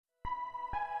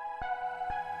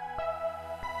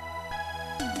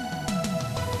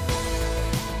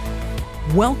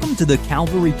Welcome to the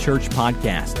Calvary Church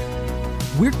podcast.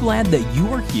 We're glad that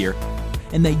you are here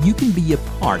and that you can be a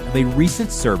part of a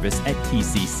recent service at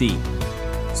TCC.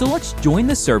 So let's join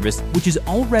the service, which is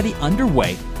already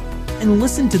underway, and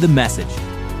listen to the message.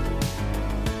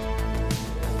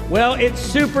 Well, it's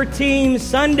Super Team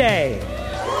Sunday.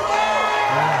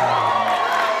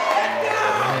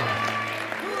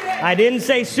 I didn't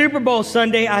say Super Bowl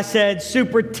Sunday, I said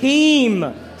Super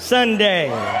Team Sunday.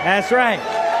 That's right.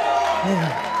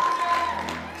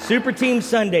 Super Team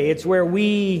Sunday. It's where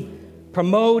we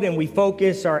promote and we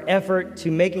focus our effort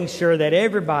to making sure that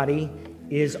everybody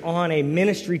is on a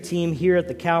ministry team here at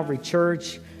the Calvary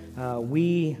Church.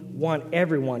 We want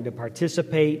everyone to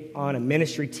participate on a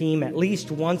ministry team at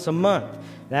least once a month.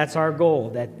 That's our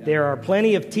goal, that there are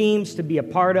plenty of teams to be a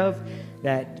part of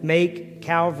that make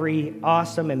Calvary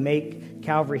awesome and make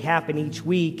Calvary happen each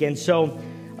week. And so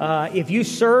if you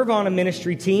serve on a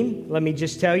ministry team, let me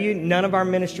just tell you, none of our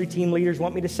ministry team leaders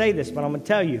want me to say this, but I'm going to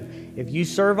tell you, if you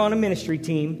serve on a ministry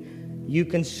team, you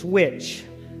can switch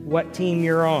what team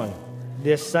you're on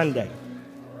this Sunday.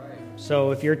 So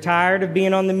if you're tired of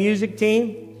being on the music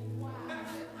team,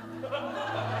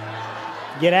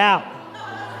 get out.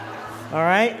 All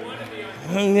right?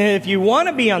 If you want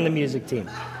to be on the music team,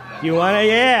 if you want to,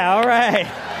 yeah, all right.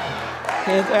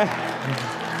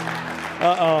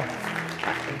 Uh-oh.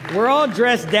 We're all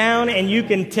dressed down, and you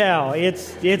can tell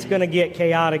it's going to get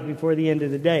chaotic before the end of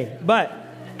the day. But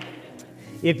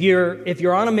if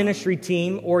you're on a ministry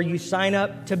team or you sign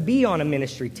up to be on a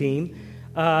ministry team,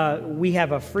 we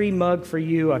have a free mug for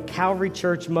you, a Calvary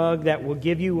Church mug that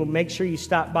we'll make sure you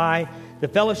stop by the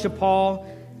fellowship hall,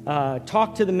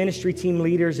 talk to the ministry team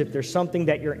leaders. If there's something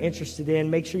that you're interested in,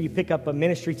 make sure you pick up a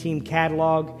ministry team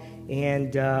catalog,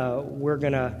 and we're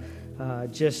going to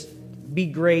just be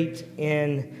great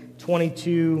in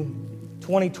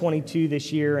 2022 this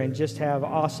year and just have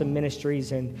awesome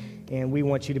ministries, and we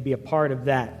want you to be a part of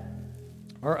that.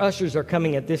 Our ushers are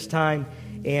coming at this time,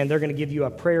 and they're going to give you a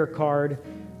prayer card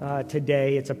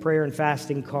today. It's a prayer and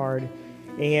fasting card.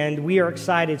 And we are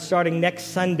excited. Starting next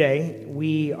Sunday,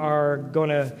 we are going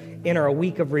to enter a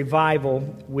week of revival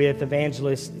with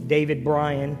evangelist David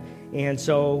Bryan. And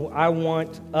so I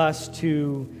want us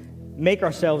to make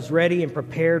ourselves ready and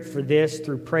prepared for this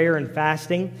through prayer and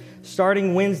fasting.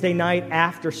 Starting Wednesday night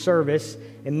after service,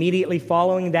 immediately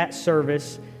following that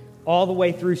service, all the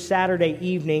way through Saturday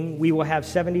evening, we will have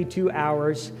 72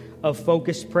 hours of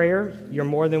focused prayer. You're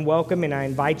more than welcome, and I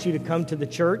invite you to come to the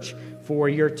church for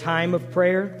your time of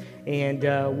prayer, and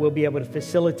we'll be able to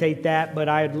facilitate that. But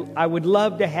I would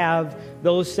love to have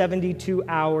those 72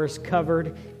 hours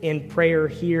covered in prayer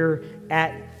here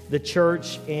at the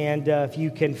church, and if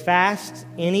you can fast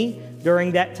any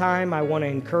during that time, I want to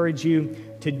encourage you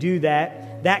to do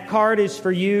that. That card is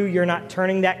for you. You're not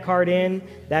turning that card in.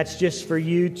 That's just for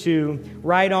you to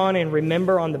write on and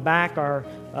remember. On the back are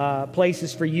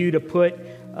places for you to put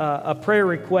a prayer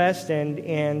request.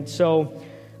 And so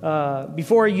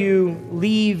before you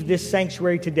leave this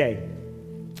sanctuary today,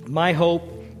 my hope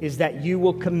is that you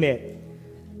will commit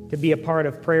to be a part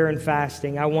of prayer and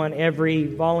fasting. I want every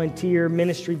volunteer,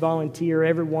 ministry volunteer,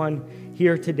 everyone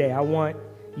here today, I want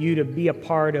you to be a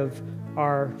part of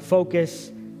our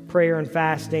focus, prayer and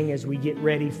fasting as we get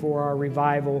ready for our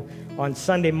revival on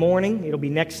Sunday morning. It'll be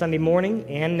next Sunday morning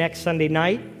and next Sunday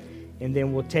night. And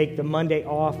then we'll take the Monday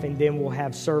off, and then we'll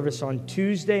have service on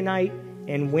Tuesday night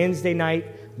and Wednesday night.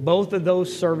 Both of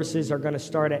those services are going to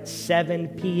start at 7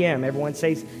 p.m. Everyone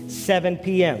says 7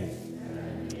 p.m.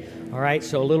 All right,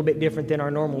 so a little bit different than our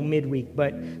normal midweek.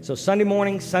 But so Sunday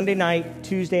morning, Sunday night,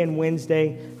 Tuesday and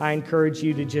Wednesday, I encourage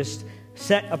you to just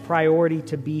set a priority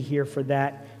to be here for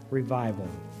that revival.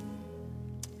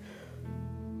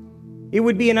 It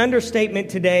would be an understatement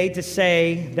today to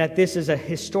say that this is a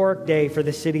historic day for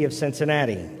the city of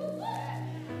Cincinnati.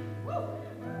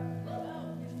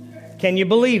 Can you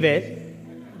believe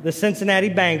it? The Cincinnati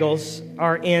Bengals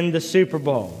are in the Super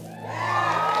Bowl.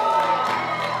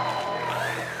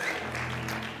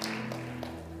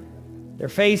 They're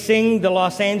facing the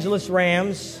Los Angeles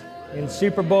Rams in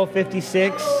Super Bowl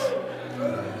 56.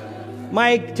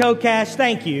 Mike Tokash,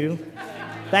 thank you.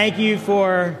 Thank you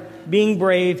for being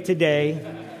brave today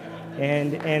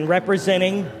and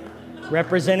representing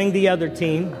the other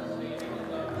team.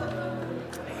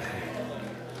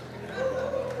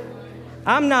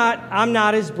 I'm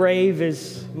not as brave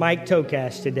as Mike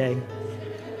Tokash today.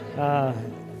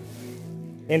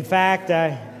 In fact,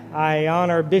 I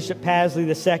honor Bishop Pasley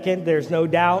II. There's no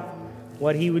doubt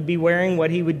what he would be wearing, what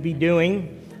he would be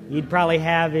doing. He'd probably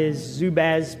have his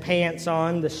Zubaz pants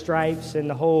on, the stripes, and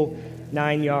the whole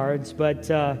 9 yards. But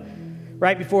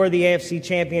right before the AFC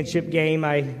Championship game,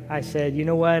 I said, you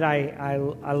know what, I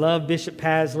love Bishop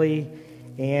Pasley,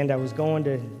 and I was going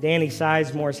to Danny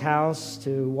Sizemore's house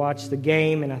to watch the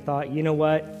game, and I thought, you know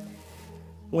what,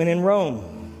 when in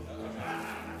Rome.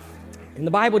 And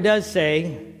the Bible does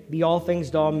say, be all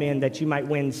things to all men, that you might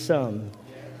win some.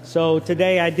 So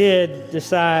today I did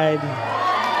decide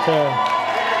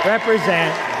to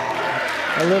represent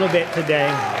a little bit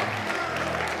today.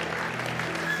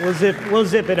 We'll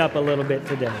zip it up a little bit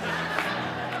today.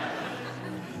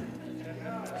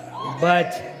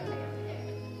 But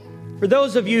for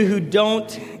those of you who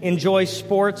don't enjoy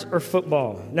sports or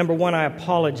football, number one, I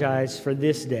apologize for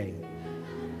this day.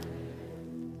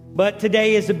 But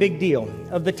today is a big deal.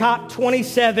 Of the top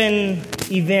 27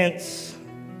 events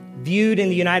viewed in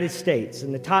the United States,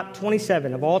 and the top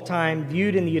 27 of all time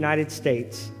viewed in the United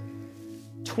States,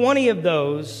 20 of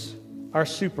those are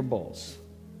Super Bowls.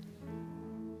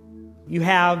 You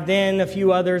have then a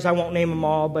few others, I won't name them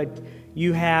all, but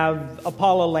you have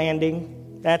Apollo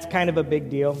landing. That's kind of a big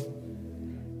deal.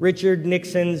 Richard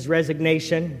Nixon's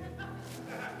resignation.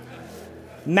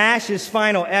 MASH's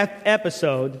final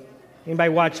episode. Anybody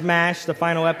watch MASH, the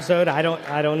final episode? I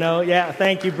don't know. Yeah,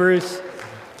 thank you, Bruce.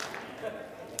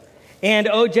 And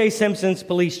O.J. Simpson's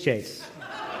police chase.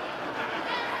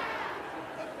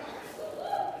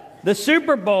 The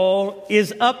Super Bowl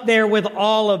is up there with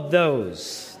all of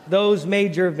those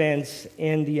major events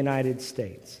in the United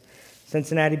States.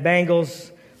 Cincinnati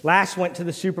Bengals last went to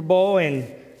the Super Bowl in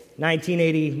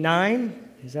 1989.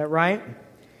 Is that right?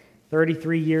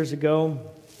 33 years ago.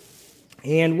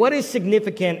 And what is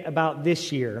significant about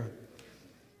this year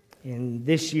and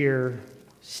this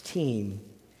year's team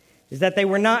is that they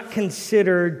were not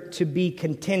considered to be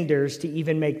contenders to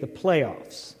even make the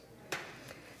playoffs.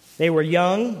 They were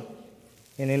young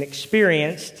and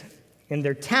inexperienced, and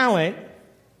their talent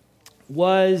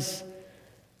was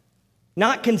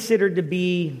not considered to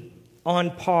be on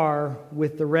par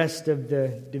with the rest of the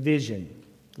division,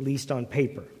 at least on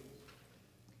paper.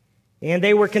 And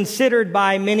they were considered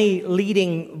by many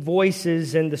leading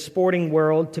voices in the sporting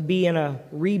world to be in a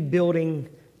rebuilding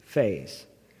phase,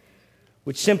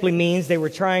 which simply means they were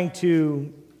trying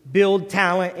to build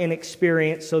talent and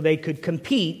experience so they could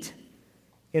compete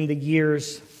in the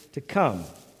years to come.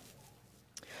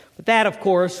 But that, of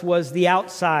course, was the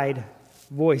outside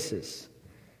voices.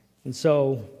 And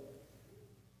so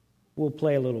we'll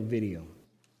play a little video.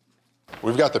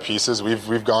 We've got the pieces.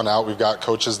 We've gone out. We've got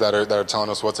coaches that are telling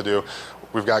us what to do.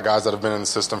 We've got guys that have been in the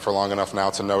system for long enough now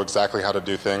to know exactly how to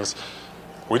do things.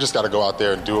 We just got to go out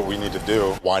there and do what we need to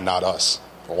do. Why not us?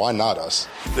 Why not us?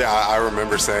 Yeah, I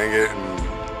remember saying it, and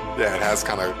yeah, it has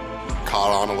kind of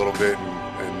caught on a little bit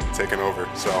and taken over.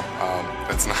 So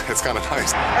it's kind of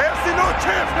nice. AFC North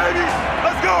champs, baby.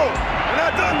 Let's go. We're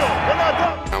not done though. We're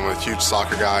not done. I'm a huge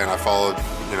soccer guy, and I followed.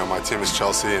 My team is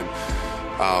Chelsea, and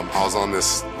I was on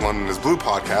this London is Blue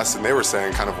podcast, and they were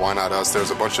saying kind of why not us.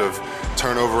 There's a bunch of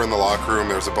turnover in the locker room.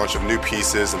 There's a bunch of new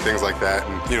pieces and things like that.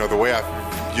 And, the way I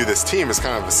view this team is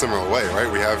kind of a similar way,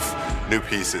 right? We have new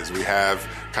pieces. We have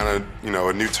kind of,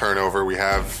 a new turnover. We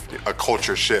have a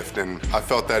culture shift. And I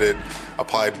felt that it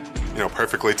applied,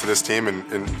 perfectly to this team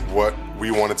and what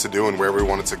we wanted to do and where we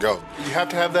wanted to go. You have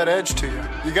to have that edge to you.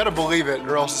 You got to believe it,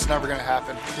 or else it's never going to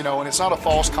happen. And it's not a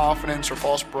false confidence or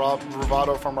false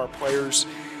bravado from our players.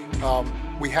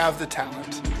 We have the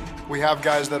talent. We have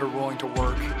guys that are willing to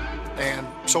work, and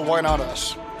so why not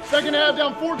us? Second half,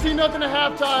 down 14-0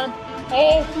 at halftime.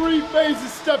 All three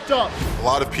phases stepped up. A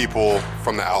lot of people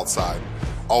from the outside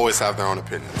always have their own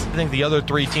opinions. I think the other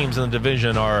three teams in the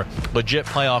division are legit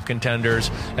playoff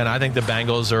contenders, and I think the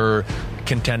Bengals are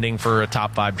contending for a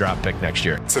top 5 draft pick next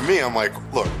year. To me, I'm like,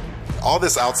 look, all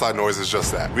this outside noise is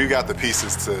just that. We've got the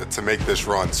pieces to make this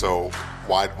run, so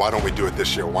why don't we do it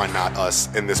this year? Why not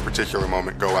us in this particular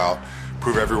moment go out,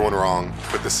 prove everyone wrong,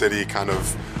 put the city kind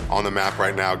of on the map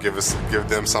right now, give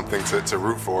them something to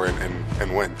root for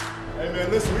and win. Hey man,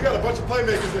 listen, we got a bunch of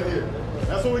playmakers in here.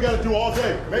 That's what we got to do all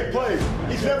day. Make plays.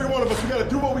 Each and every one of us, we got to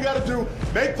do what we got to do.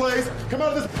 Make plays. Come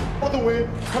out of this with the win.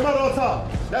 Come out on top.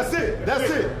 That's it.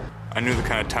 That's it. I knew the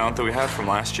kind of talent that we had from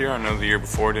last year. I know the year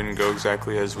before didn't go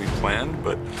exactly as we planned,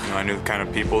 but I knew the kind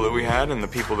of people that we had and the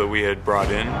people that we had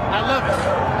brought in. I love it.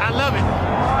 I love it.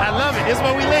 I love it. It's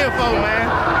what we live for,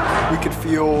 man. We could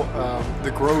feel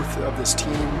the growth of this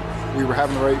team. We were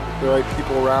having the right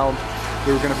people around.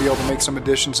 We were going to be able to make some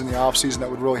additions in the offseason that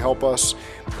would really help us.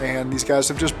 And these guys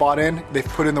have just bought in. They've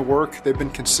put in the work. They've been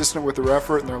consistent with their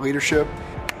effort and their leadership.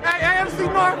 Hey,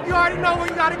 AFC North, you already know where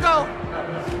you got to go.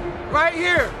 Right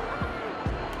here.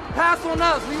 Pass on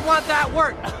us. We want that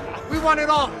work. We want it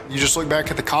all. You just look back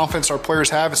at the confidence our players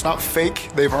have. It's not fake.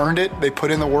 They've earned it. They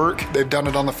put in the work. They've done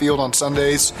it on the field on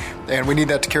Sundays, and we need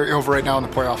that to carry over right now in the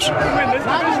playoffs.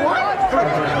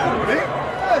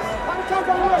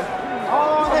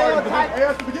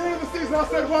 At the beginning of the season, I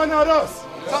said, why not us?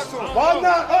 Why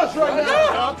not us right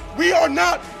now? We are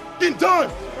not getting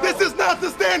done. This is not the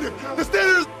standard. The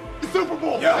standard is the Super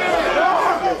Bowl.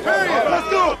 Let's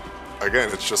do it. Again,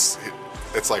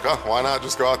 it's like, why not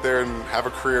just go out there and have a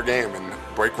career game and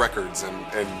break records and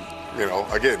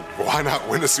again, why not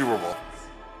win a Super Bowl?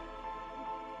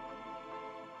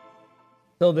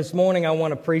 So this morning I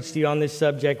want to preach to you on this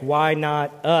subject, why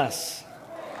not us?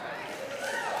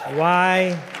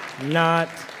 Why not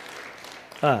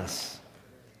us?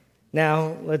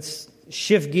 Now, let's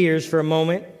shift gears for a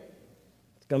moment.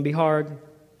 It's going to be hard.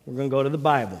 We're going to go to the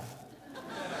Bible.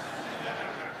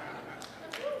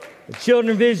 The children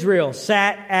of Israel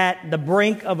sat at the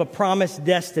brink of a promised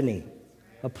destiny,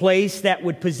 a place that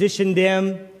would position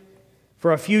them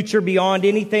for a future beyond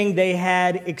anything they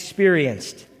had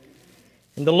experienced.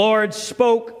 And the Lord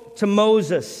spoke to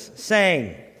Moses,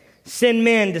 saying, "Send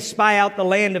men to spy out the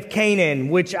land of Canaan,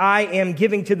 which I am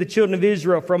giving to the children of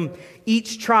Israel. From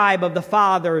each tribe of the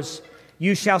fathers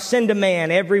you shall send a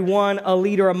man, every one a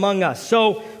leader among us."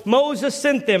 So Moses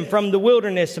sent them from the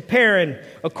wilderness of Paran,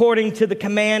 according to the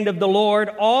command of the Lord,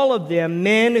 all of them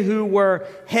men who were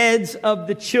heads of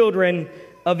the children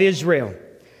of Israel.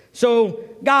 So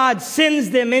God sends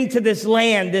them into this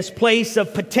land, this place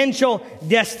of potential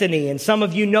destiny. And some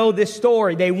of you know this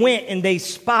story. They went and they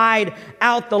spied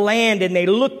out the land and they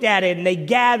looked at it and they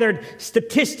gathered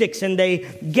statistics and they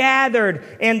gathered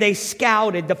and they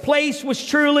scouted. The place was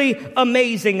truly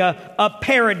amazing, a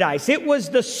paradise. It was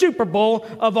the Super Bowl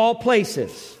of all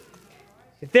places.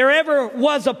 If there ever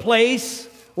was a place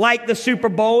like the Super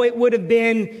Bowl, it would have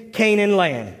been Canaan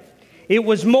land. It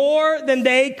was more than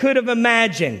they could have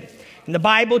imagined. And the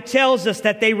Bible tells us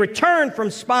that they returned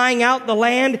from spying out the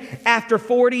land after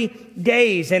 40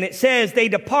 days. And it says they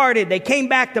departed. They came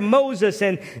back to Moses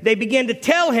and they began to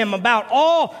tell him about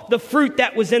all the fruit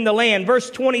that was in the land. Verse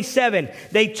 27,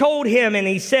 they told him and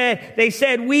they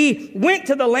said, "We went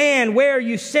to the land where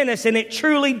you sent us, and it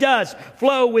truly does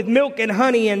flow with milk and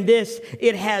honey, and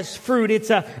it has fruit."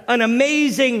 It's an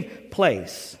amazing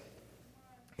place.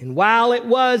 And while it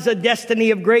was a destiny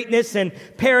of greatness and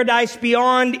paradise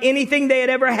beyond anything they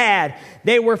had ever had,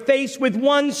 they were faced with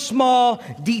one small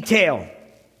detail.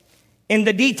 And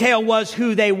the detail was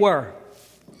who they were.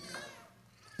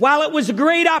 While it was a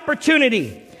great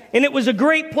opportunity and it was a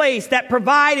great place that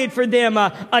provided for them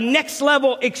a next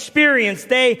level experience,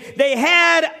 they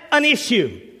had an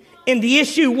issue. And the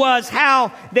issue was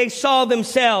how they saw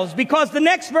themselves. Because the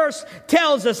next verse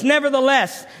tells us,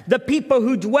 nevertheless, the people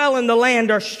who dwell in the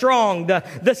land are strong.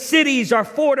 The cities are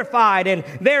fortified and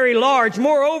very large.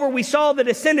 Moreover, we saw the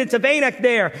descendants of Anak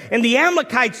there. And the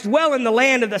Amalekites dwell in the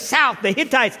land of the south. The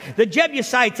Hittites, the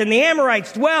Jebusites, and the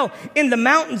Amorites dwell in the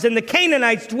mountains. And the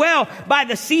Canaanites dwell by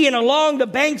the sea and along the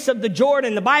banks of the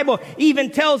Jordan. The Bible even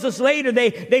tells us later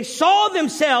they saw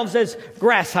themselves as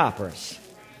grasshoppers.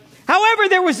 However,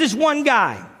 there was this one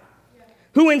guy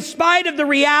who, in spite of the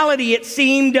reality, it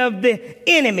seemed, of the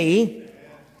enemy,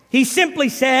 he simply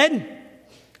said,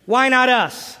 "Why not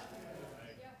us?"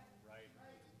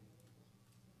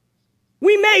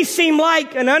 We may seem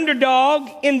like an underdog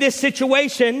in this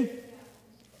situation,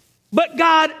 but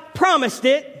God promised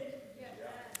it,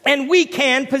 and we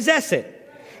can possess it.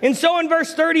 And so in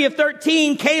verse 30 of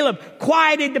 13, Caleb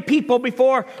quieted the people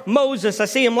before Moses. I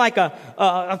see him like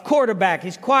a quarterback.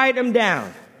 He's quieted them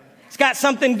down. He's got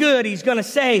something good he's going to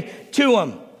say to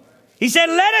them. He said,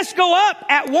 "Let us go up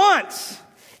at once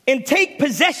and take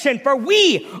possession, for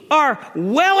we are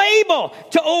well able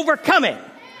to overcome it."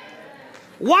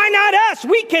 Why not us?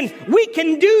 We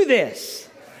can do this.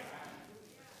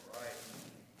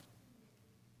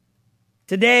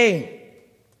 Today,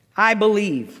 I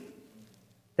believe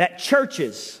that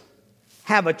churches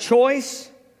have a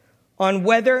choice on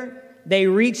whether they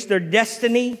reach their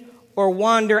destiny or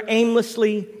wander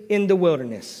aimlessly in the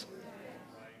wilderness.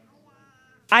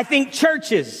 I think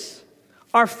churches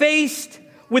are faced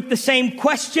with the same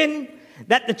question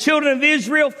that the children of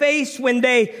Israel faced when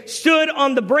they stood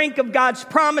on the brink of God's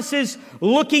promises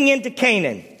looking into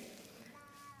Canaan.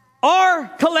 Our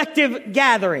collective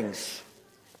gatherings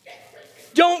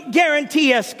don't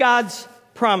guarantee us God's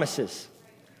promises.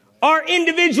 Our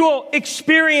individual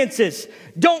experiences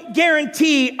don't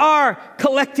guarantee our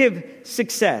collective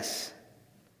success.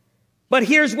 But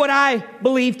here's what I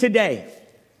believe today.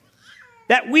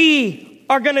 That we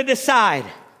are going to decide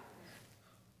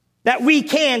that we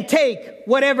can take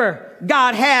whatever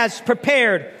God has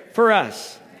prepared for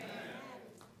us.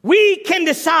 We can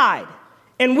decide,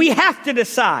 and we have to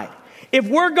decide, if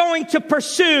we're going to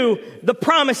pursue the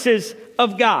promises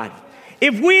of God.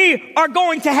 If we are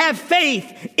going to have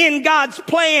faith in God's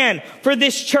plan for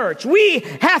this church. We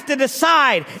have to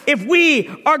decide if we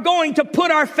are going to put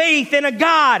our faith in a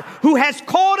God who has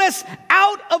called us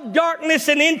out of darkness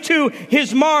and into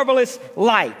his marvelous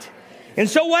light. And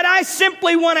so what I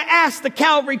simply want to ask the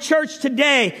Calvary Church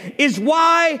today is,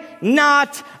 why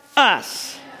not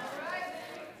us?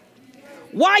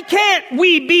 Why can't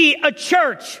we be a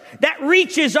church that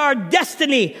reaches our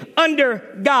destiny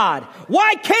under God?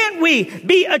 Why can't we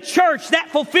be a church that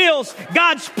fulfills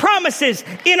God's promises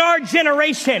in our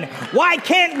generation? Why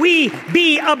can't we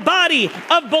be a body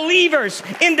of believers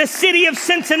in the city of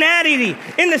Cincinnati,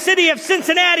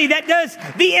 that does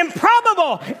the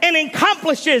improbable and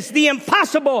accomplishes the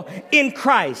impossible in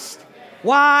Christ?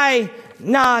 Why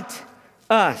not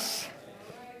us?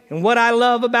 And what I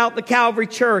love about the Calvary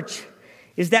Church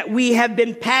is that we have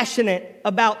been passionate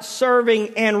about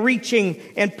serving and reaching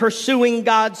and pursuing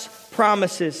God's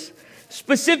promises.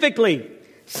 Specifically,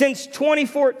 since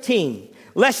 2014,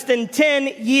 less than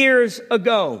 10 years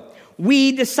ago,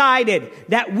 we decided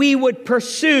that we would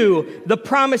pursue the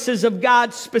promises of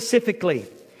God specifically.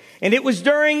 And it was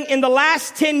in the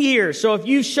last 10 years. So if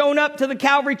you've shown up to the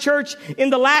Calvary Church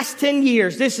in the last 10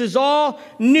 years, this is all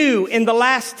new in the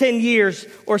last 10 years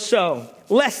or so.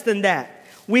 Less than that.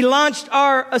 We launched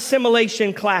our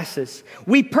assimilation classes.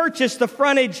 We purchased the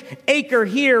frontage acre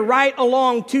here right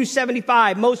along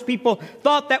 275. Most people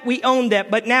thought that we owned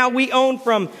that, but now we own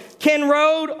from Ken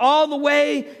Road all the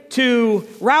way to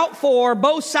Route 4,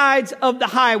 both sides of the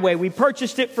highway. We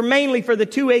purchased it mainly for the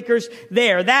 2 acres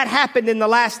there. That happened in the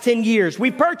last 10 years.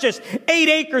 We purchased 8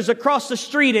 acres across the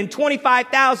street and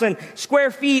 25,000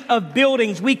 square feet of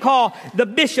buildings we call the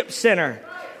Bishop Center.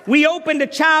 We opened a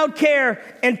child care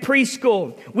and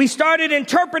preschool. We started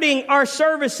interpreting our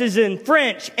services in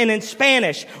French and in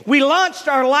Spanish. We launched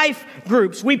our life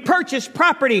groups. We purchased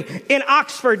property in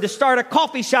Oxford to start a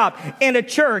coffee shop and a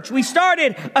church. We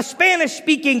started a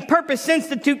Spanish-speaking Purpose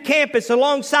Institute campus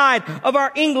alongside of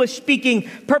our English-speaking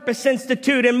Purpose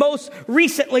Institute. And most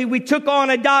recently, we took on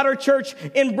a daughter church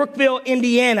in Brookville,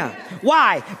 Indiana.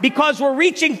 Why? Because we're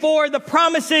reaching for the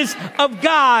promises of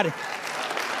God.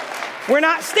 We're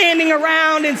not standing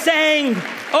around and saying,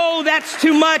 oh, that's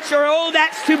too much, or oh,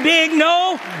 that's too big.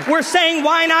 No, we're saying,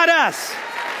 why not us?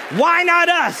 Why not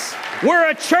us? We're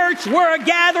a church. We're a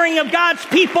gathering of God's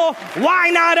people.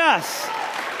 Why not us?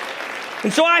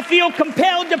 And so I feel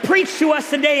compelled to preach to us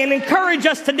today and encourage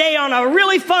us today on a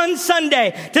really fun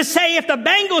Sunday to say, if the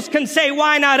Bengals can say,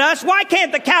 why not us? Why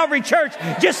can't the Calvary Church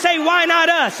just say, why not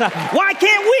us? Why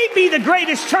can't we be the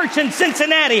greatest church in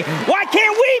Cincinnati? Why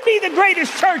can't we be the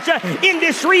greatest church in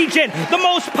this region? The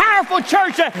most powerful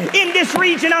church in this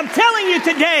region. I'm telling you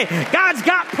today, God's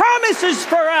got promises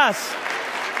for us.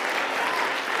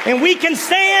 And we can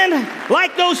stand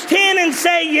like those 10 and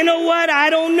say, you know what? I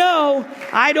don't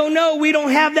know. We don't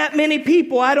have that many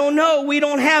people. I don't know. We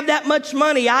don't have that much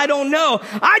money. I don't know.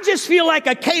 I just feel like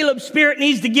a Caleb spirit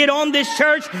needs to get on this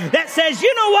church that says,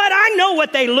 you know what? I know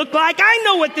what they look like. I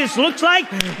know what this looks like.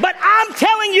 But I'm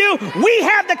telling you, we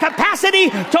have the capacity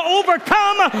to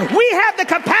overcome. We have the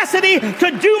capacity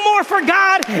to do more for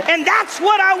God. And that's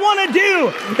what I want to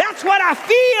do. That's what I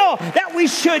feel that we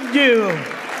should do.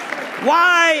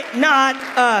 Why not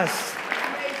us?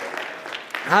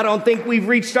 I don't think we've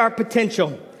reached our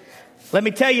potential. Let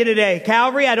me tell you today,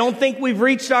 Calvary, I don't think we've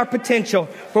reached our potential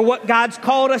for what God's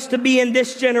called us to be in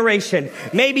this generation.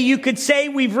 Maybe you could say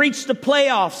we've reached the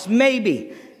playoffs,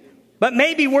 maybe. But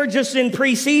maybe we're just in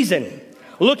preseason,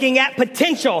 looking at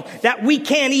potential that we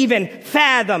can't even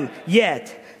fathom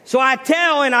yet. So I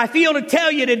feel to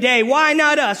tell you today, why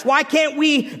not us? Why can't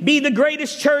we be the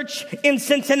greatest church in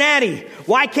Cincinnati?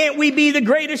 Why can't we be the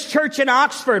greatest church in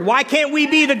Oxford? Why can't we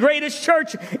be the greatest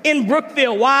church in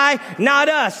Brookville? Why not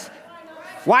us?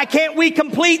 Why can't we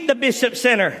complete the Bishop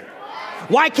Center?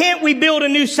 Why can't we build a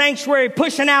new sanctuary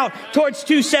pushing out towards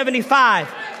 275?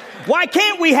 Why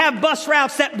can't we have bus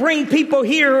routes that bring people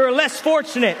here who are less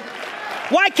fortunate?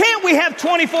 Why can't we have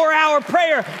 24-hour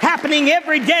prayer happening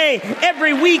every day,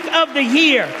 every week of the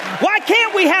year? Why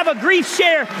can't we have a grief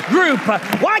share group?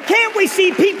 Why can't we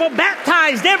see people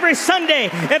baptized every Sunday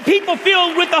and people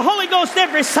filled with the Holy Ghost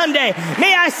every Sunday?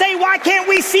 May I say, why can't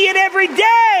we see it every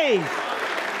day?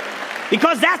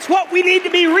 Because that's what we need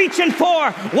to be reaching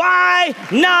for. Why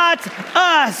not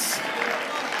us?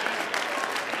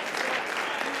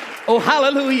 Oh,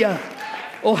 hallelujah.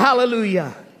 Oh,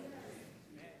 hallelujah.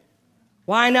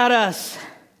 Why not us?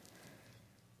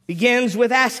 Begins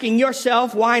with asking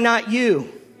yourself, why not you?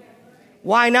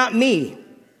 why not me?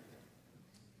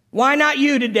 Why not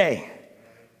you today?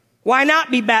 Why not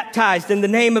be baptized in the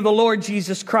name of the Lord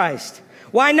Jesus Christ?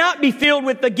 Why not be filled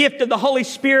with the gift of the Holy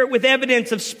Spirit with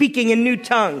evidence of speaking in new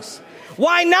tongues?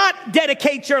 Why not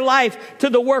dedicate your life to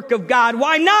the work of God?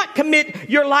 Why not commit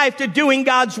your life to doing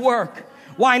God's work?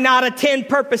 Why not attend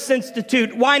Purpose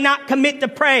Institute? Why not commit to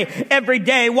pray every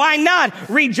day? Why not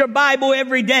read your Bible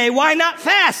every day? Why not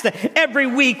fast every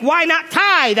week? Why not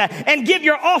tithe and give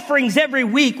your offerings every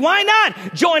week? Why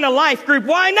not join a life group?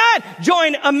 Why not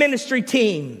join a ministry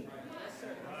team?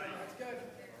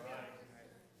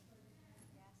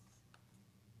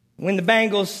 When the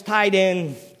Bengals tight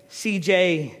end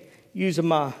C.J.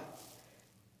 Uzomah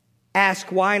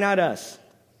asked, why not us?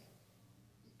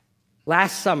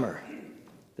 Last summer,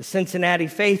 the Cincinnati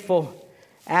faithful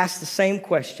asked the same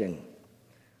question.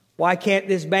 Why can't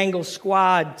this Bengals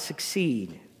squad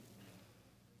succeed?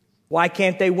 Why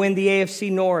can't they win the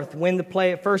AFC North, win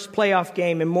the first playoff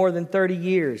game in more than 30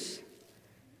 years?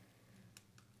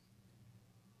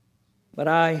 But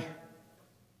I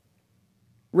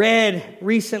read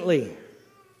recently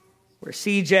where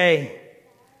C.J.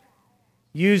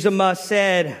 Uzomah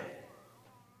said,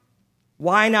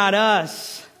 why not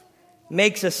us?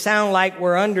 Makes us sound like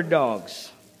we're underdogs.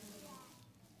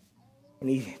 And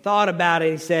he thought about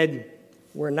it. He said,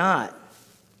 we're not.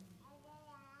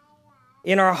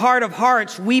 In our heart of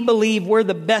hearts, we believe we're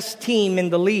the best team in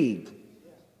the league.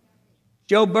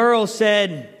 Joe Burrow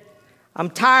said, I'm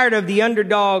tired of the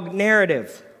underdog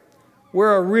narrative.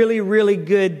 We're a really, really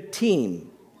good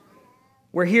team.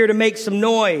 We're here to make some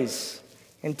noise,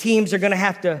 and teams are going to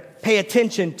have to pay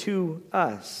attention to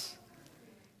us.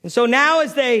 And so now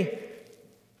as they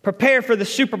prepare for the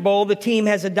Super Bowl, the team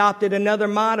has adopted another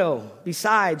motto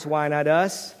besides why not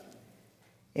us?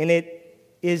 And it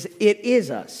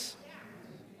is us.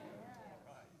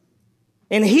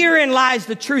 And herein lies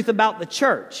the truth about the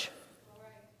church.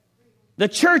 The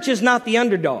church is not the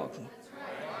underdog.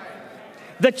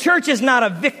 The church is not a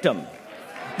victim.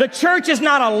 The church is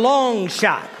not a long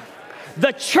shot.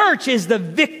 The church is the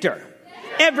victor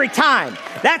every time.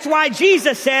 That's why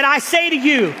Jesus said, I say to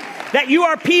you, that you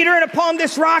are Peter, and upon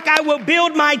this rock I will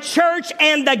build my church,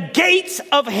 and the gates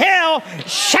of hell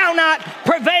shall not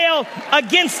prevail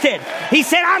against it. He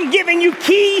said, I'm giving you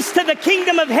keys to the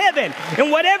kingdom of heaven, and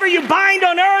whatever you bind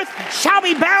on earth shall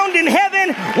be bound in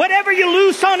heaven. Whatever you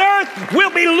loose on earth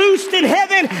will be loosed in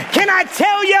heaven. Can I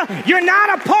tell you, you're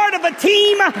not a part of a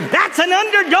team that's an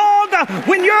underdog.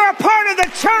 When you're a part of the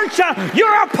church,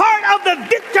 you're a part of the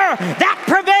victor that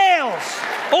prevails.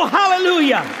 Oh,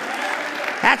 hallelujah.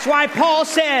 That's why Paul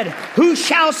said, who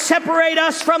shall separate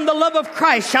us from the love of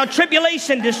Christ? Shall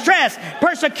tribulation, distress,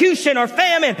 persecution, or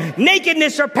famine,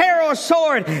 nakedness, or peril, or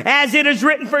sword? As it is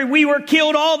written, for we were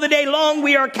killed all the day long.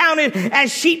 We are counted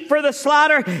as sheep for the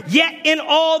slaughter. Yet in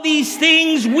all these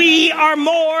things we are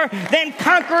more than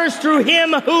conquerors through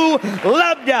him who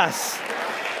loved us.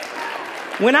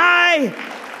 When I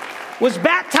was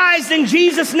baptized in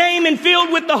Jesus' name and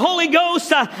filled with the Holy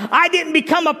Ghost, I didn't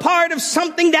become a part of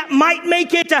something that might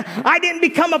make it. I didn't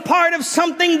become a part of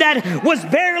something that was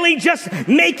barely just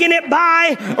making it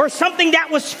by, or something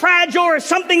that was fragile, or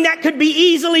something that could be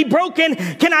easily broken.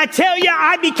 Can I tell you,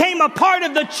 I became a part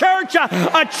of the church,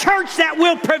 a church that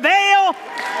will prevail.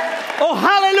 Oh,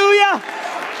 hallelujah.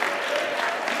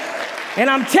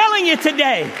 And I'm telling you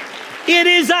today, it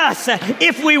is us.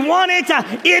 If we want it,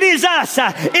 it is us.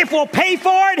 If we'll pay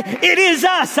for it, it is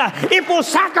us. If we'll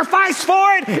sacrifice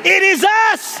for it, it is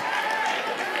us.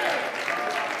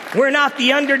 We're not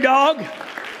the underdog.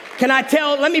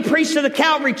 Let me preach to the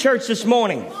Calvary Church this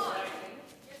morning.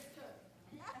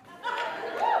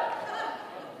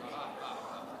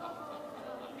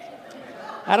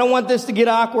 I don't want this to get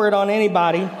awkward on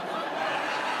anybody.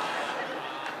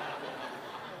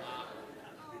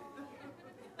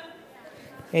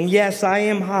 And yes, I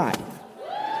am hot.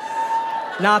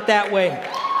 Not that way.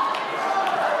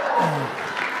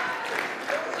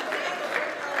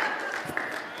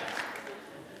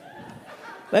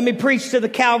 Let me preach to the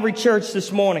Calvary Church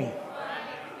this morning.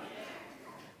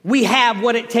 We have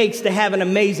what it takes to have an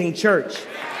amazing church.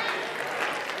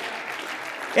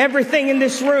 Everything in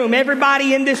this room,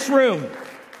 everybody in this room,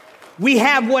 we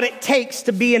have what it takes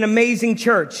to be an amazing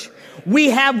church.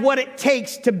 We have what it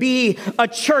takes to be a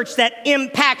church that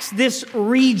impacts this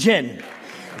region.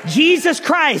 Jesus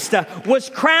Christ was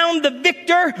crowned the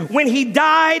victor when he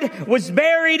died, was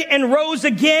buried, and rose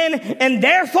again. And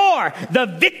therefore, the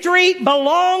victory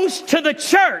belongs to the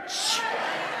church.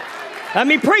 Let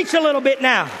me preach a little bit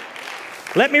now.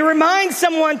 Let me remind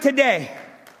someone today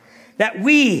that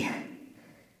we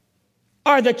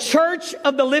are the church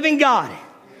of the living God.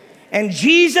 And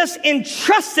Jesus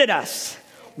entrusted us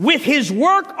with his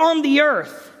work on the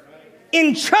earth.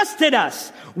 Entrusted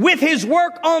us with his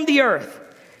work on the earth.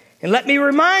 And let me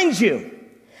remind you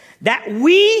that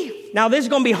now this is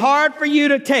going to be hard for you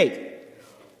to take.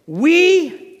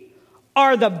 We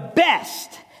are the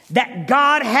best that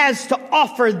God has to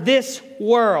offer this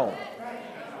world.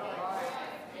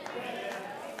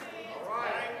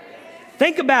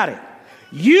 Think about it.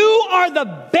 You are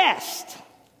the best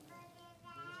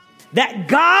that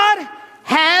God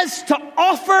has to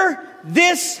offer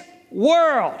this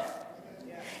world.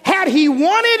 Had he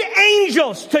wanted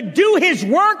angels to do his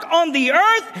work on the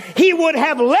earth, he would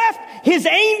have left his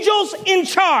angels in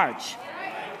charge.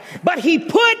 But he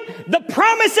put the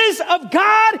promises of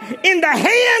God in the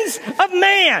hands of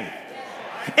man.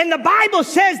 And the Bible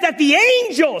says that the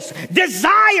angels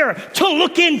desire to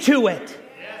look into it.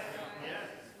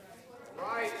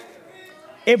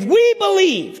 If we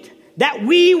believed that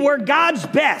we were God's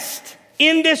best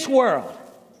in this world,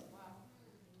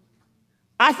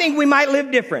 I think we might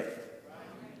live different.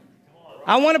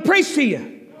 I want to preach to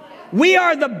you. We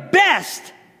are the best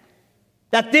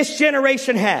that this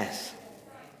generation has.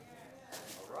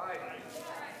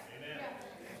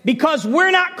 Because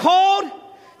we're not called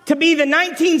to be the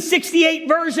 1968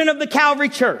 version of the Calvary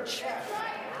Church.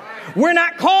 We're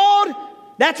not called,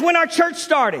 that's when our church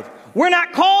started. We're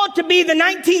not called to be the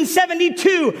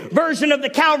 1972 version of the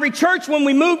Calvary Church when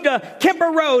we moved to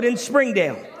Kemper Road in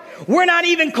Springdale. We're not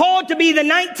even called to be the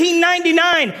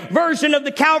 1999 version of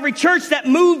the Calvary Church that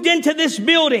moved into this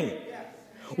building.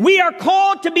 We are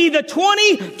called to be the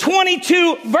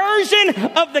 2022 version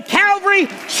of the Calvary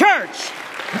Church.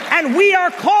 And we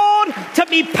are called to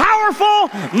be powerful,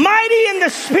 mighty in the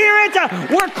Spirit.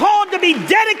 We're called to be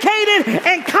dedicated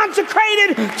and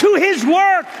consecrated to his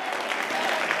work.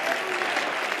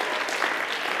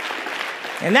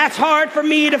 And that's hard for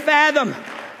me to fathom,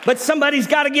 but somebody's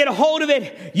got to get a hold of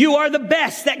it. You are the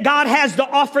best that God has to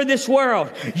offer this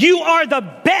world. You are the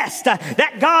best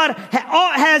that God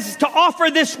has to offer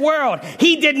this world.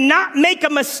 He did not make a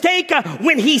mistake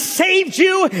when he saved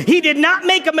you. He did not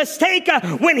make a mistake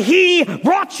when he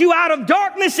brought you out of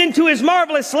darkness into his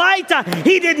marvelous light.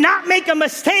 He did not make a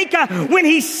mistake when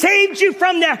he saved you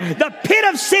from the pit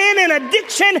of sin and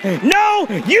addiction. No,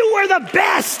 you were the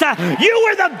best. You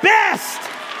were the best.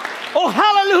 Oh,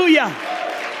 hallelujah.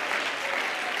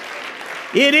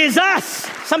 It is us.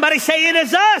 Somebody say it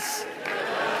is us.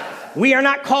 We are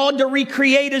not called to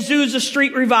recreate Azusa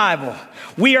Street revival.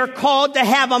 We are called to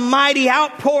have a mighty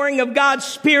outpouring of God's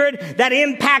Spirit that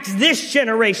impacts this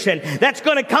generation. That's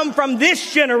going to come from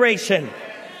this generation.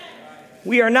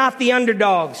 We are not the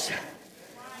underdogs.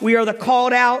 We are the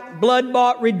called out,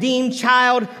 blood-bought, redeemed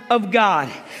child of God.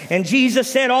 And Jesus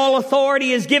said, all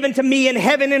authority is given to me in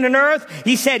heaven and in earth.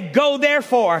 He said, go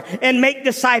therefore and make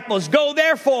disciples. Go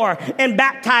therefore and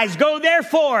baptize. Go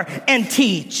therefore and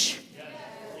teach.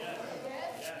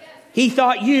 He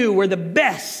thought you were the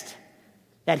best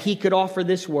that he could offer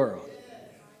this world.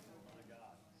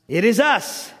 It is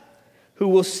us who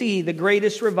will see the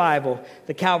greatest revival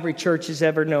the Calvary Church has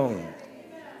ever known.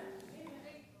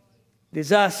 It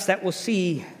is us that will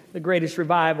see the greatest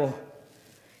revival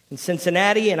in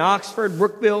Cincinnati, in Oxford,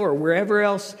 Brookville, or wherever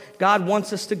else God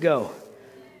wants us to go.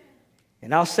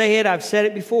 And I'll say it, I've said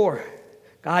it before.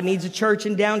 God needs a church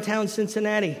in downtown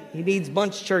Cincinnati. He needs a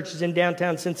bunch of churches in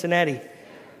downtown Cincinnati.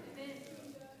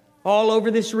 All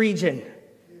over this region,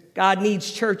 God needs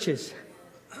churches.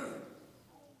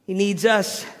 He needs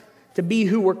us to be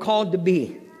who we're called to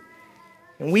be.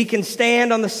 And we can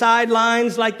stand on the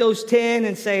sidelines like those 10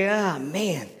 and say,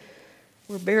 man,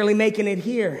 we're barely making it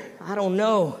here. I don't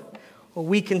know. Or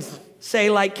we can say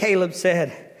like Caleb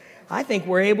said, I think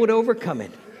we're able to overcome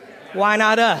it. Why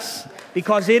not us?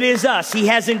 Because it is us. He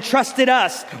has entrusted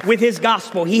us with his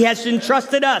gospel. He has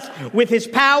entrusted us with his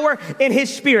power and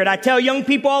his Spirit. I tell young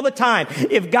people all the time,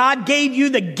 if God gave you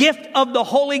the gift of the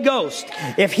Holy Ghost,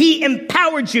 if he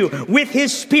empowered you with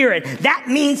his Spirit, that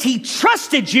means he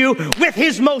trusted you with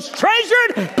his most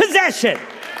treasured possession.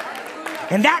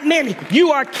 And that meant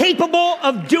you are capable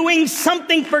of doing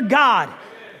something for God.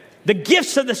 The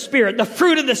gifts of the Spirit, the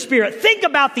fruit of the Spirit. Think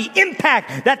about the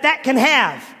impact that can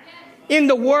have in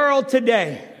the world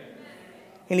today.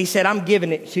 And he said, I'm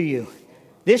giving it to you.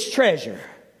 This treasure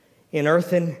in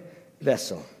earthen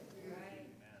vessel.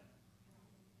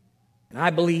 And I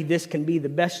believe this can be the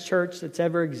best church that's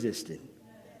ever existed.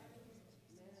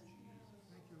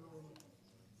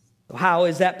 So how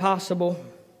is that possible?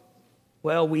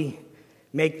 Well, we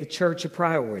make the church a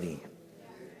priority.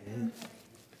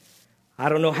 I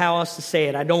don't know how else to say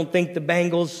it. I don't think the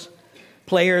Bengals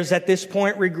players at this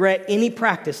point regret any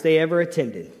practice they ever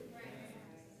attended.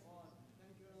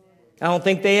 I don't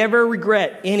think they ever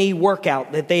regret any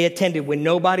workout that they attended when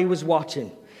nobody was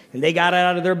watching. And they got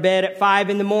out of their bed at 5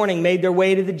 in the morning, made their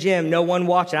way to the gym, no one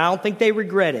watching. I don't think they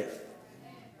regret it.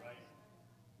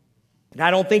 And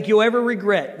I don't think you'll ever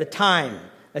regret the time,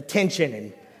 attention,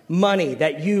 and money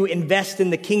that you invest in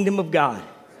the kingdom of God.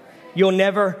 You'll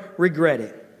never regret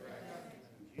it.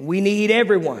 We need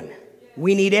everyone.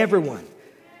 We need everyone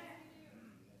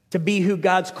to be who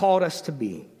God's called us to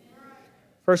be.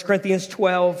 1 Corinthians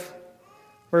 12,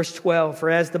 verse 12, for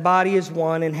as the body is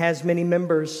one and has many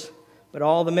members, but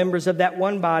all the members of that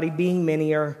one body, being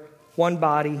many, are one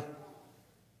body,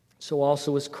 so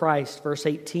also is Christ. Verse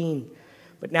 18,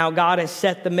 but now God has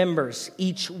set the members,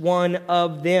 each one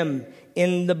of them,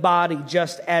 in the body,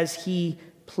 just as he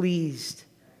pleased.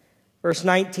 Verse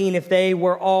 19, if they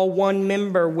were all one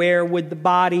member, where would the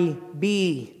body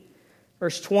be?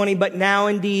 Verse 20, but now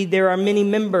indeed there are many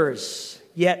members,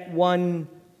 yet one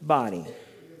body.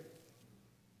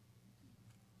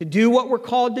 To do what we're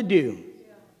called to do,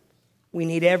 we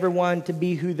need everyone to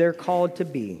be who they're called to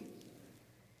be.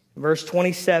 Verse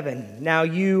 27, now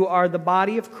you are the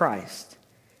body of Christ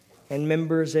and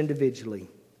members individually.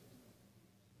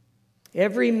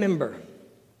 Every member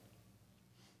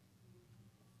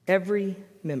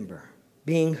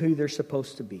being who they're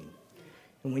supposed to be.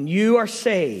 And when you are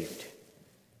saved,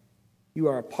 you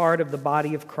are a part of the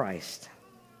body of Christ.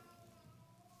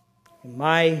 And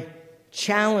my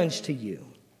challenge to you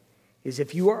is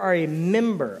if you are a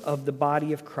member of the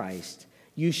body of Christ,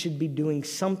 you should be doing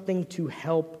something to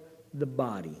help the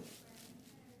body.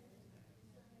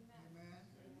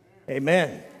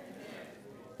 Amen.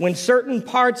 When certain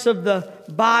parts of the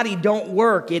body don't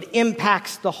work, it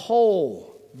impacts the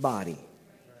whole body.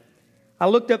 I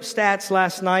looked up stats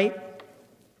last night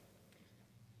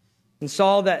and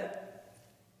saw that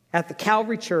at the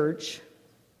Calvary Church,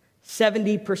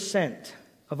 70%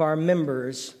 of our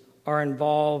members are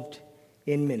involved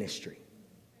in ministry.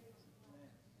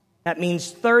 That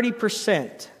means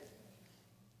 30%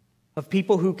 of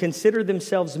people who consider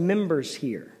themselves members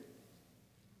here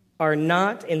are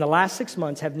not, in the last 6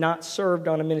 months, have not served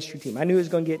on a ministry team. I knew it was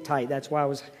going to get tight. That's why I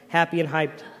was happy and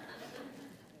hyped.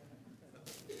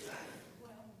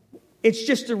 It's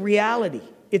just a reality.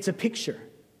 It's a picture.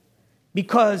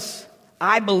 Because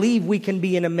I believe we can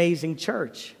be an amazing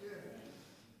church.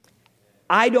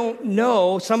 I don't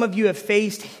know, some of you have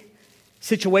faced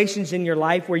situations in your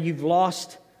life where you've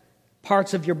lost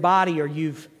parts of your body, or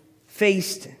you've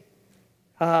faced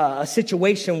a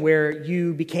situation where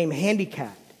you became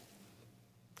handicapped.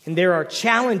 And there are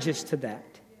challenges to that.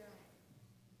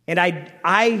 And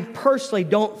I personally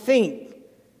don't think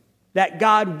that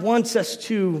God wants us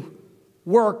to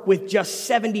work with just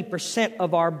 70%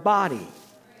 of our body.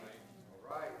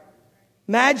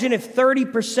 Imagine if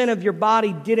 30% of your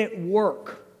body didn't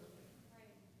work.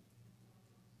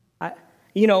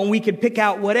 And we could pick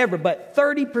out whatever, but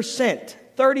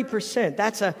 30%,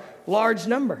 that's a large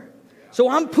number. So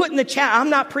I'm putting the chat. I'm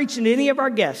not preaching to any of our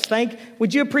guests.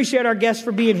 Would you appreciate our guests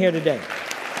for being here today?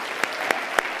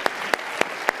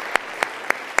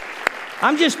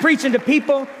 I'm just preaching to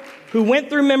people who went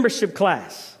through membership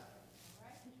class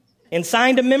and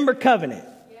signed a member covenant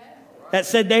that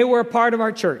said they were a part of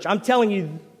our church. I'm telling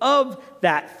you, of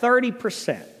that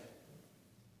 30%.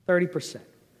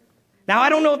 Now, I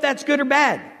don't know if that's good or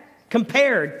bad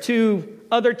compared to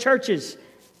other churches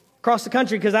across the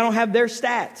country because I don't have their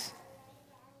stats.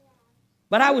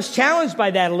 But I was challenged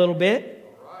by that a little bit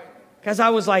because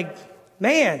I was like,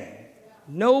 man,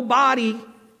 no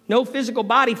physical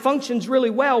body functions really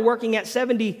well working at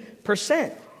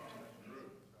 70%.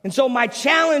 And so my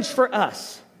challenge for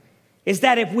us is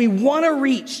that if we want to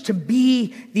reach to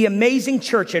be the amazing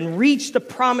church and reach the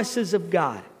promises of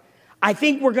God, I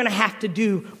think we're going to have to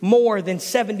do more than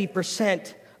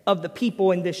 70% of the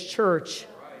people in this church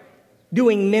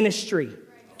doing ministry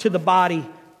to the body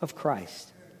of Christ.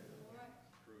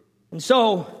 And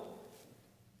so,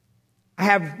 I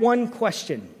have one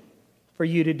question for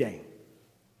you today.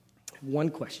 One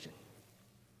question.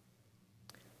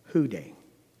 Who day?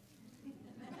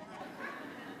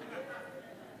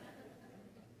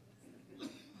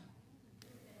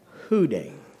 Who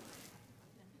day?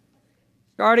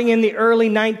 Starting in the early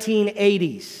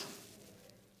 1980s,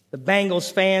 the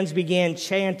Bengals fans began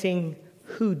chanting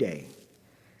Who Day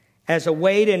as a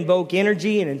way to invoke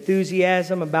energy and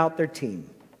enthusiasm about their team.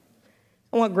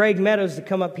 I want Greg Meadows to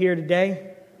come up here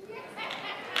today.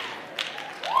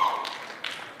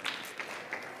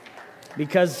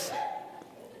 Because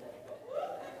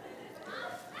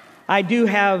I do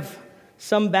have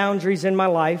some boundaries in my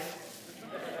life.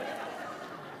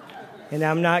 And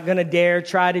I'm not going to dare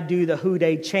try to do the Who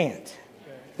Day chant.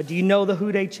 But do you know the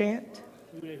Who Dey chant?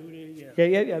 Who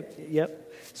Dey, yeah.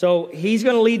 Yep. So he's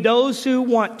going to lead those who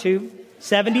want to.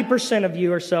 70% of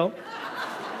you or so.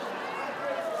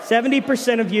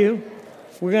 70% of you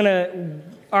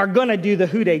are gonna do the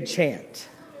Who Dey chant.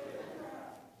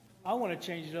 I want to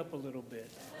change it up a little bit.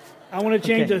 I want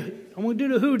to I want to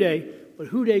do the Who Dey, but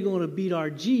who they going to beat our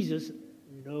Jesus?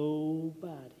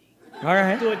 Nobody. All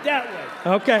right. Do it that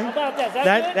way. Okay. How about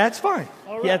that? That's fine.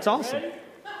 All right. Yeah, it's awesome. Ready?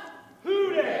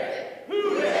 Who Dey?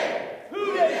 Who Dey?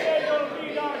 Who they say going to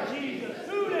beat our Jesus?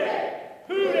 Who Dey?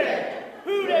 Who Dey?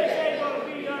 Who they say going to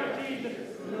beat our Jesus?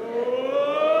 Nobody.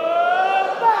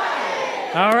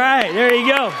 All right. There you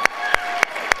go.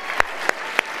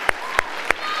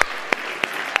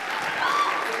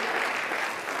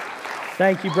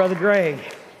 Thank you, Brother Greg.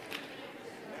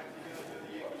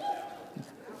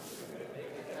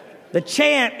 The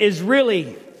chant is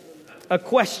really a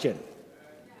question.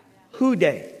 Who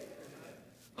dey?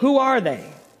 Who are they?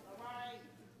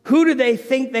 Who do they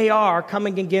think they are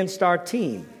coming against our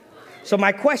team? So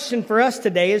my question for us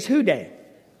today is who dey?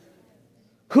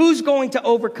 Who's going to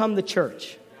overcome the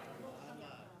church?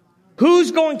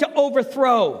 Who's going to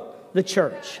overthrow the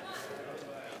church?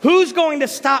 Who's going to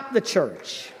stop the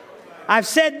church? I've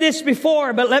said this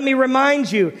before, but let me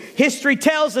remind you, history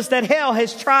tells us that hell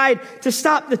has tried to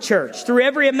stop the church through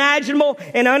every imaginable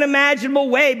and unimaginable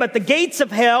way, but the gates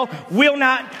of hell will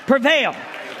not prevail.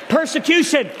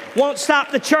 Persecution won't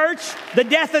stop the church. The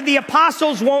death of the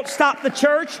apostles won't stop the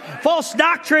church. False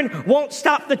doctrine won't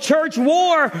stop the church.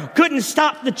 War couldn't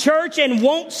stop the church and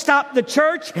won't stop the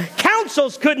church.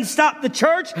 Councils couldn't stop the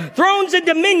church. Thrones and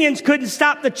dominions couldn't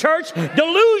stop the church.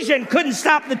 Delusion couldn't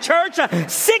stop the church.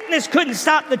 Sickness couldn't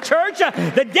stop the church.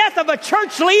 The death of a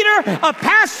church leader, a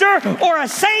pastor, or a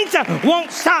saint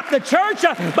won't stop the church,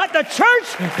 but the church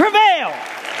prevails.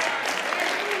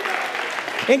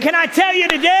 And can I tell you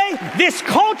today, this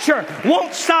culture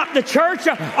won't stop the church.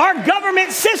 Our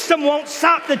government system won't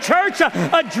stop the church.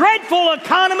 A dreadful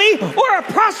economy or a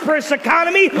prosperous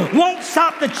economy won't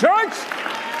stop the church.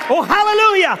 Oh,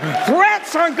 hallelujah.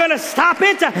 Threats aren't going to stop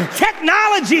it.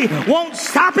 Technology won't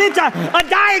stop it. A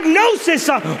diagnosis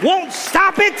won't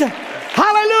stop it.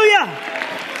 Hallelujah.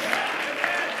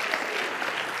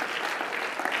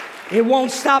 It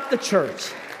won't stop the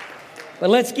church. But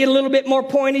let's get a little bit more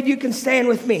pointed. You can stand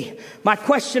with me. My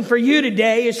question for you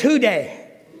today is who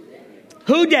dey?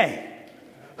 Who dey?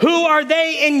 Who are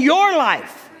they in your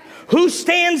life? Who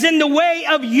stands in the way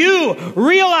of you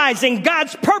realizing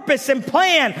God's purpose and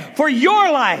plan for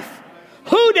your life?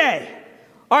 Who dey?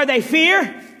 Are they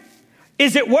fear?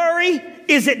 Is it worry?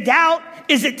 Is it doubt?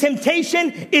 Is it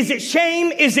temptation? Is it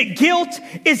shame? Is it guilt?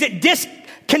 Is it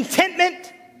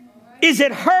discontentment? Is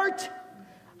it hurt?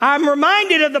 I'm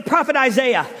reminded of the prophet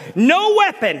Isaiah. No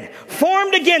weapon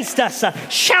formed against us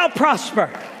shall prosper.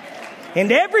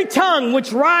 And every tongue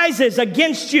which rises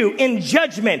against you in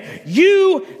judgment,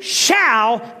 you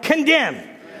shall condemn.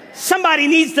 Somebody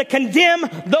needs to condemn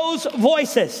those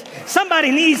voices.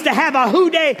 Somebody needs to have a Who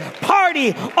Dey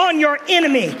party on your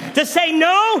enemy to say,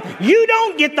 no, you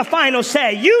don't get the final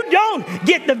say. You don't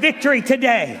get the victory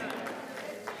today.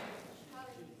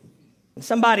 And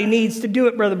somebody needs to do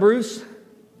it, Brother Bruce.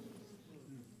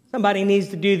 Somebody needs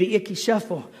to do the icky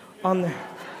shuffle on the...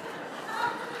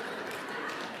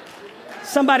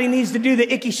 Somebody needs to do the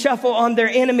icky shuffle on their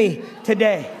enemy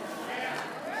today.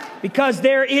 Because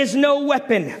there is no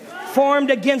weapon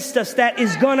formed against us that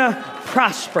is gonna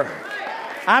prosper.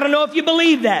 I don't know if you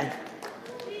believe that,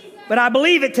 but I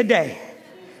believe it today.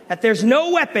 That there's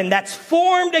no weapon that's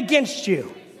formed against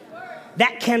you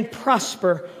that can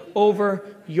prosper over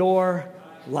your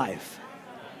life.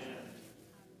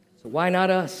 So why not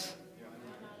us?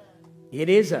 It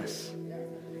is us.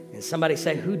 And somebody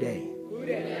say, Who Dey? Who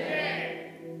Dey?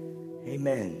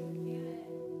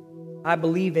 Amen. I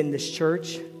believe in this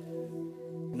church,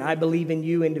 and I believe in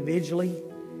you individually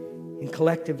and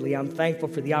collectively. I'm thankful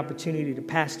for the opportunity to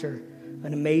pastor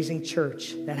an amazing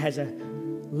church that has a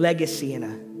legacy and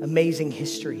an amazing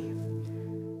history.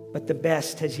 But the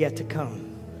best has yet to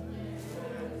come.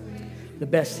 The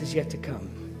best has yet to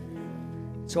come.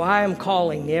 So I am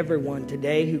calling everyone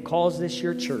today who calls this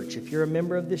your church. If you're a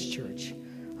member of this church,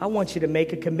 I want you to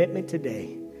make a commitment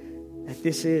today that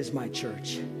this is my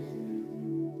church.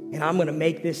 And I'm going to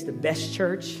make this the best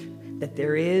church that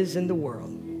there is in the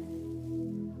world.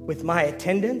 With my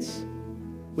attendance,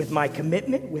 with my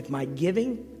commitment, with my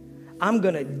giving, I'm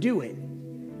going to do it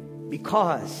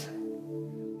because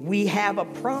we have a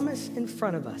promise in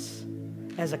front of us.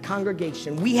 As a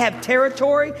congregation, we have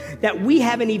territory that we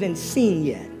haven't even seen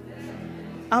yet.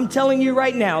 I'm telling you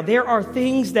right now, there are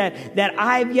things that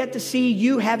I've yet to see,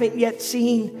 you haven't yet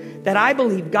seen, that I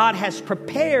believe God has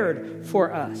prepared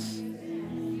for us.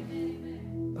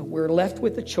 But we're left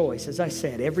with a choice. As I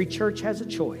said, every church has a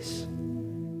choice.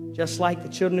 Just like the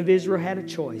children of Israel had a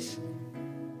choice.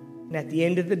 And at the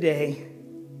end of the day,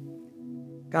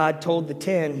 God told the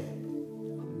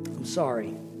 10, I'm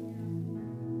sorry.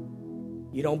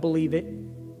 You don't believe it.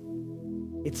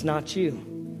 It's not you.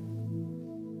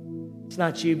 It's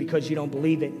not you because you don't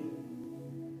believe it.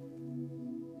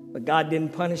 But God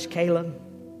didn't punish Caleb.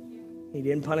 He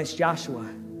didn't punish Joshua.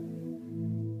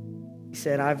 He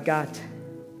said, I've got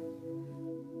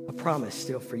a promise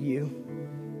still for you.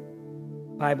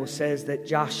 The Bible says that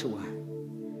Joshua,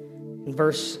 in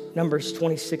Numbers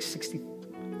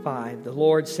 26:65, the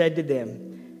Lord said to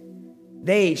them,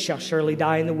 they shall surely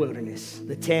die in the wilderness,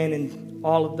 the 10 and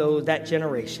all of those, that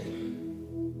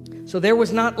generation. So there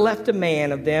was not left a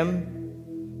man of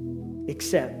them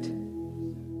except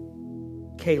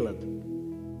Caleb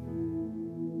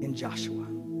and Joshua.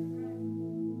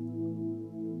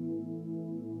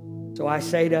 So I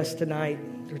say to us tonight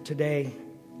or today,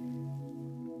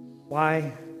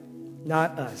 why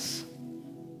not us?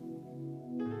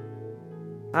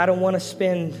 I don't want to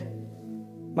spend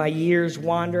my years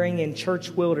wandering in church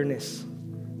wilderness.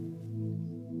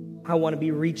 I want to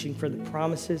be reaching for the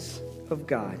promises of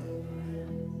God.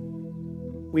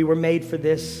 We were made for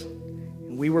this,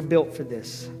 and we were built for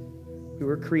this. We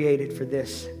were created for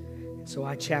this. And so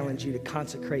I challenge you to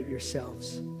consecrate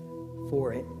yourselves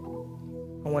for it.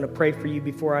 I want to pray for you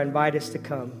before I invite us to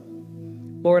come.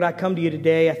 Lord, I come to you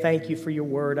today. I thank you for your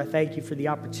word. I thank you for the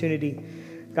opportunity,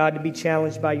 God, to be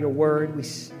challenged by your word. We,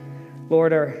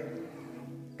 Lord, are,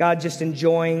 God, just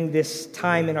enjoying this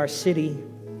time in our city.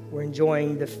 We're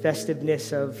enjoying the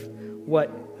festiveness of what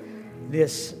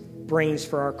this brings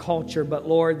for our culture. But,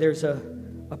 Lord, there's a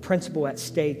principle at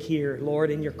stake here, Lord,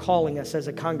 and you're calling us as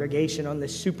a congregation on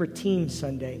this Super Team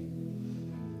Sunday,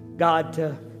 God,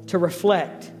 to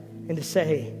reflect and to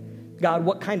say, God,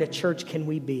 what kind of church can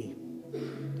we be?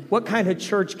 What kind of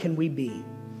church can we be?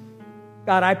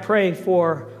 God, I pray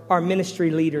for our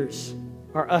ministry leaders,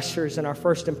 our ushers and our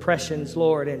first impressions,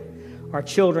 Lord, and our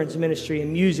children's ministry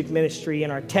and music ministry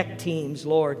and our tech teams,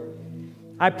 Lord.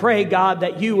 I pray, God,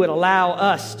 that you would allow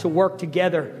us to work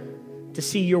together to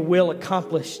see your will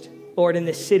accomplished, Lord, in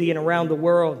this city and around the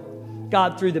world.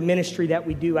 God, through the ministry that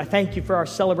we do. I thank you for our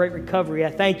Celebrate Recovery.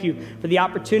 I thank you for the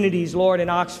opportunities, Lord, in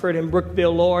Oxford and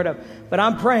Brookville, Lord. But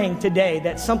I'm praying today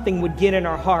that something would get in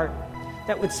our heart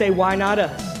that would say, why not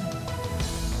us?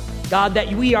 God,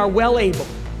 that we are well able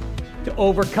to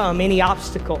overcome any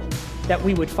obstacle that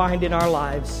we would find in our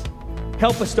lives.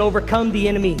 Help us to overcome the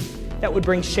enemy that would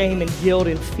bring shame and guilt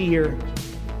and fear.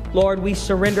 Lord, we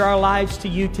surrender our lives to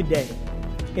you today.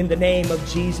 In the name of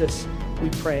Jesus, we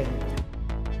pray.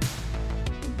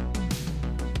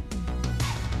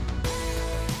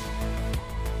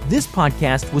 This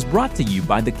podcast was brought to you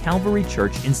by the Calvary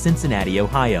Church in Cincinnati,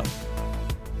 Ohio.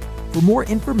 For more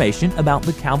information about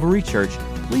the Calvary Church,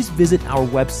 please visit our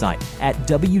website at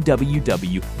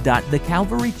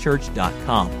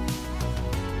www.thecalvarychurch.com.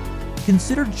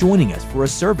 Consider joining us for a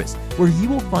service where you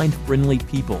will find friendly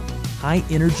people,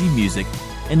 high-energy music,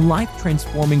 and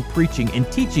life-transforming preaching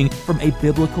and teaching from a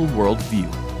biblical worldview.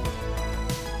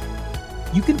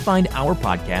 You can find our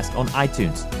podcast on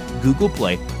iTunes, Google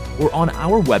Play, or on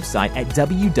our website at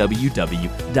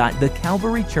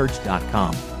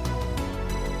www.thecalvarychurch.com.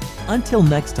 Until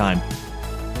next time,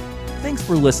 thanks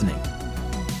for listening.